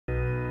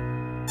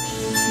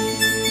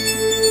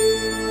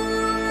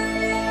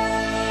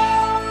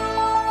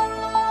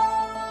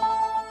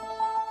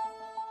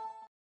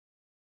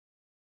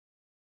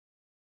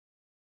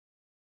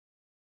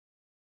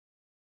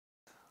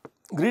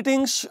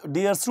Greetings,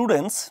 dear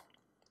students.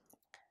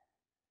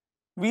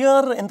 We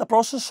are in the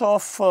process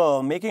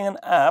of making an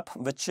app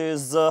which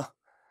is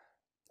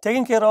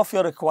taking care of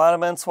your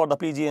requirements for the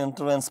PG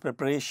entrance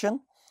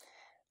preparation,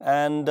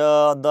 and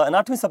the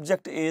anatomy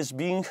subject is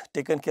being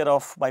taken care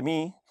of by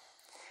me.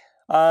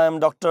 I am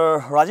Dr.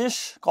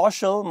 Rajesh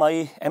Kaushal.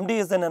 My MD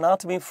is in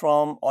anatomy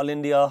from All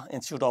India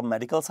Institute of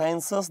Medical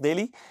Sciences,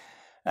 Delhi,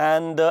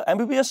 and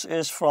MBBS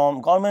is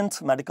from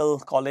Government Medical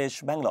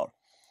College, Bangalore.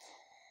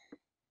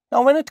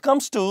 Now, when it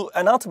comes to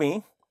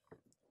anatomy,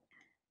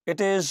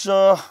 it is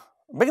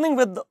beginning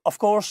with, of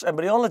course,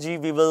 embryology.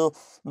 We will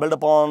build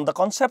upon the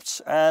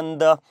concepts,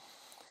 and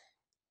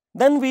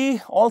then we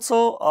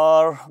also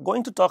are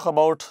going to talk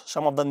about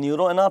some of the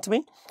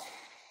neuroanatomy.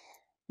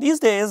 These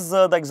days,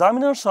 the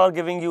examiners are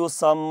giving you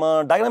some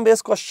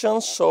diagram-based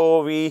questions,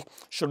 so we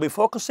should be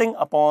focusing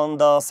upon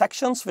the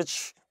sections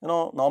which,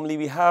 normally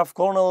we have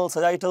coronal,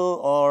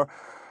 sagittal or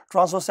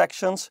transverse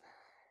sections.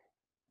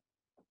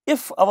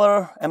 If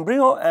our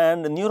embryo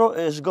and neuro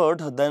is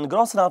good, then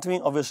gross anatomy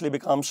obviously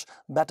becomes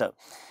better.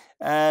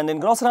 And in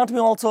gross anatomy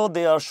also,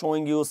 they are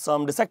showing you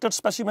some dissected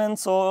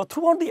specimens. So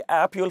throughout the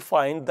app, you will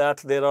find that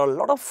there are a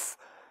lot of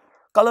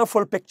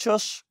colorful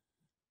pictures,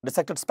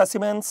 dissected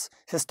specimens,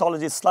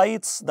 histology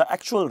slides, the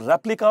actual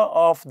replica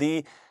of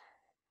the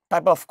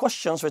type of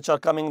questions which are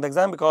coming in the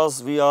exam,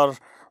 because we are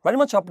very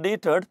much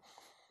updated,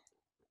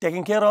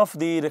 taking care of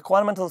the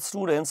requirement of the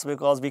students,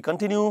 because we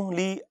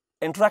continually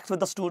interact with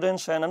the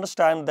students and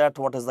understand that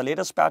what is the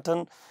latest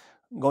pattern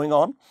going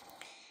on.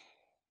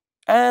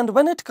 And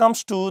when it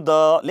comes to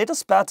the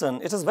latest pattern,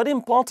 it is very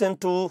important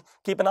to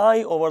keep an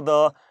eye over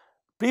the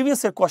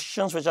previous year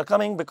questions which are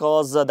coming,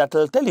 because that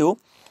will tell you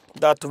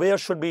that where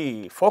should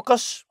be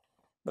focus,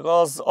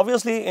 because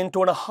obviously in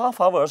 2.5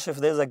 hours, if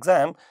there is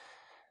exam,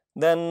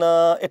 then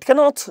it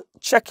cannot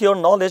check your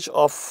knowledge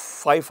of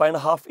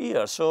 5.5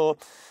 years. So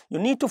you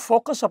need to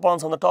focus upon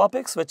some of the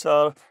topics which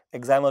are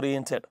exam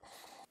oriented.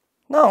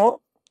 Now,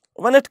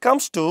 when it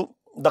comes to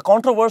the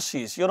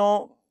controversies,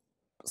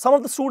 some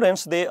of the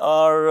students, they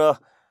are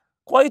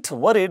quite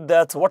worried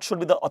that what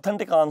should be the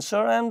authentic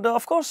answer, and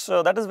of course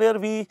that is where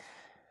we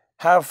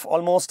have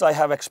I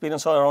have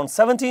experience of around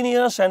 17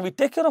 years, and we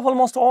take care of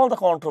almost all the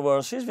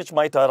controversies which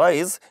might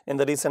arise in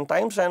the recent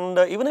times. And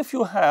even if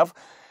you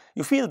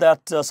feel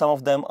that some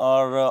of them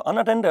are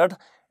unattended,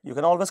 you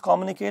can always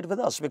communicate with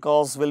us,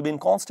 because we'll be in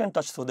constant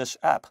touch through this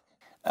app.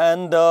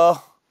 And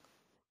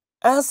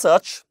as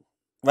such,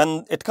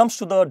 when it comes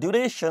to the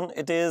duration,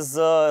 it is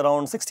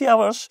around 60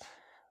 hours.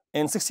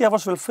 In 60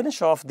 hours, we'll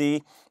finish off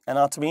the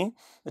anatomy,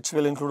 which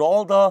will include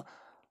all the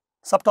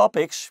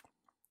subtopics.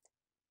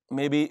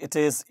 Maybe it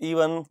is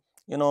even,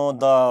 the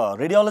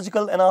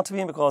radiological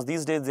anatomy, because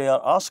these days they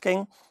are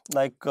asking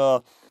like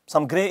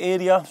some gray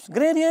area.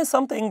 Gray area is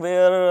something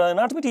where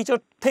anatomy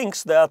teacher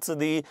thinks that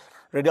the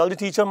radiology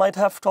teacher might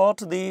have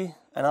taught the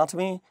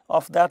anatomy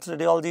of that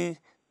radiology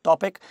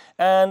topic,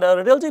 and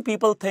radiology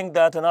people think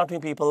that anatomy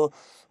people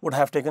would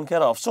have taken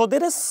care of. So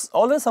there is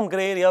always some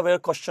gray area where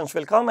questions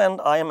will come, and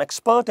I am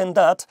expert in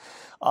that.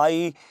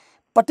 I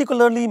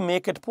particularly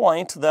make it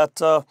point that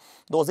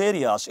those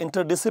areas,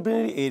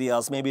 interdisciplinary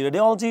areas, maybe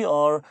radiology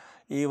or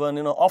even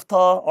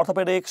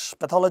orthopedics,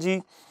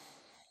 pathology,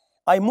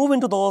 I move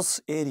into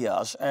those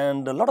areas,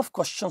 and a lot of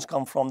questions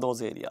come from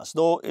those areas.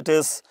 Though it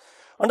is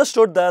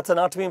understood that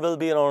anatomy will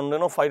be around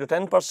 5 to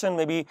 10%,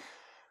 maybe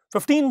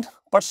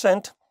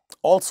 15%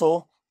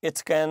 also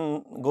it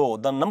can go.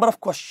 The number of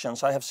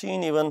questions I have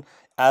seen even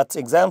at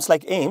exams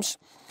like AIIMS,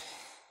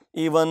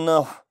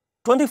 even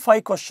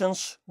 25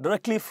 questions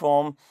directly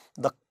from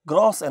the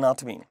gross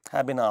anatomy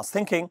have been asked,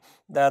 thinking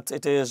that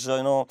it is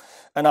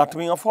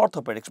anatomy of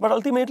orthopedics, but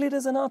ultimately it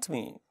is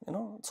anatomy.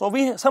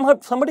 So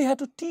somebody had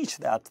to teach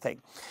that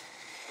thing.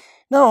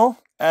 Now,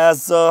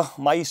 as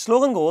my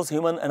slogan goes,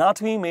 human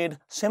anatomy made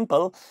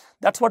simple.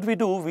 That's what we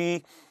do.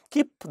 We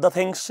keep the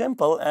things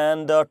simple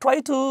and try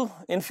to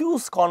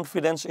infuse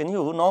confidence in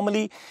you.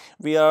 Normally,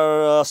 we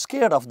are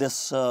scared of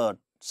this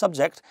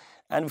subject,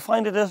 and we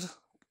find it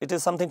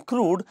is something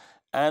crude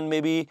and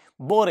maybe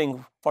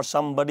boring for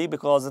somebody,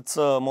 because it's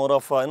more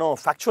of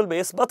factual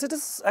base. But it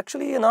is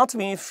actually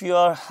anatomy. If you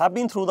have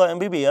been through the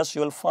MBBS,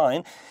 you will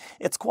find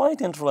it's quite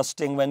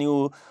interesting when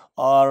you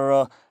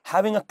are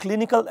having a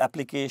clinical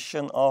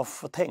application of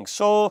things.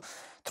 So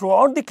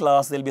throughout the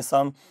class, there will be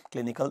some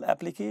clinical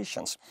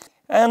applications.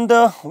 And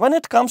when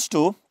it comes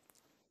to,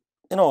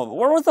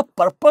 what was the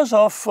purpose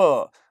of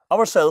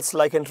ourselves,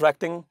 like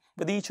interacting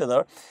with each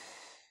other,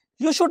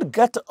 you should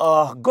get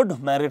a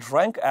good merit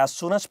rank as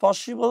soon as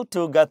possible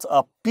to get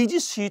a PG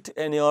seat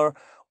in your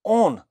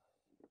own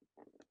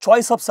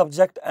choice of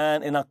subject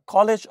and in a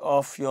college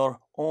of your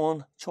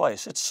own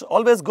choice. It's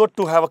always good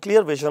to have a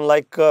clear vision,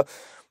 like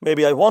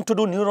maybe I want to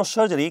do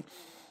neurosurgery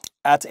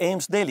at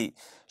AIIMS Delhi.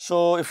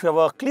 So if you have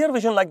a clear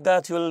vision like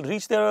that, you will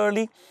reach there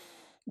early.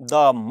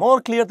 The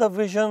more clear the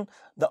vision,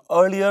 the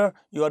earlier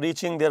you are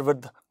reaching there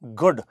with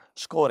good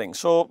scoring.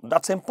 So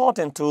that's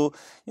important to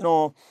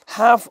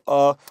have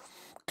a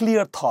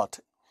clear thought.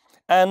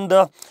 And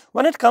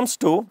when it comes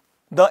to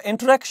the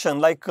interaction,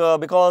 like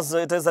because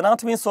it is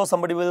anatomy, so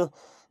somebody will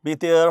be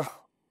there,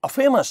 a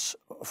famous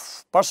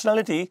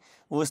personality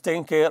who is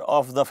taking care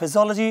of the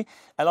physiology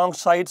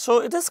alongside.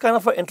 So it is kind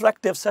of an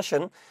interactive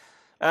session,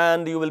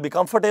 and you will be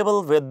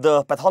comfortable with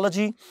the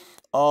pathology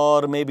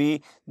or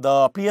maybe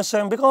the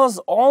PSM, because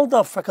all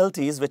the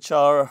faculties which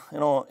are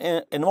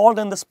involved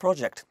in this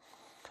project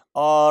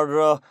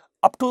are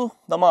up to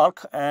the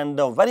mark and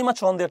very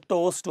much on their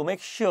toes to make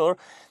sure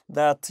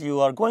that you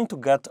are going to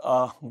get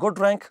a good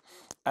rank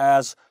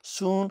as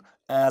soon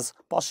as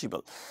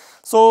possible.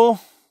 So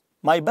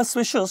my best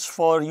wishes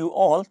for you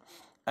all,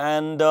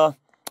 and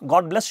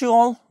God bless you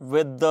all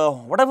with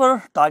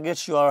whatever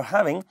targets you are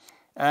having,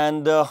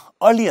 and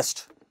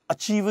earliest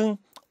achieving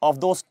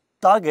of those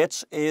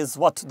targets is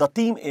what the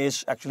team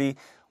is actually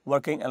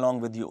working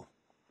along with you.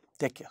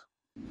 Take care.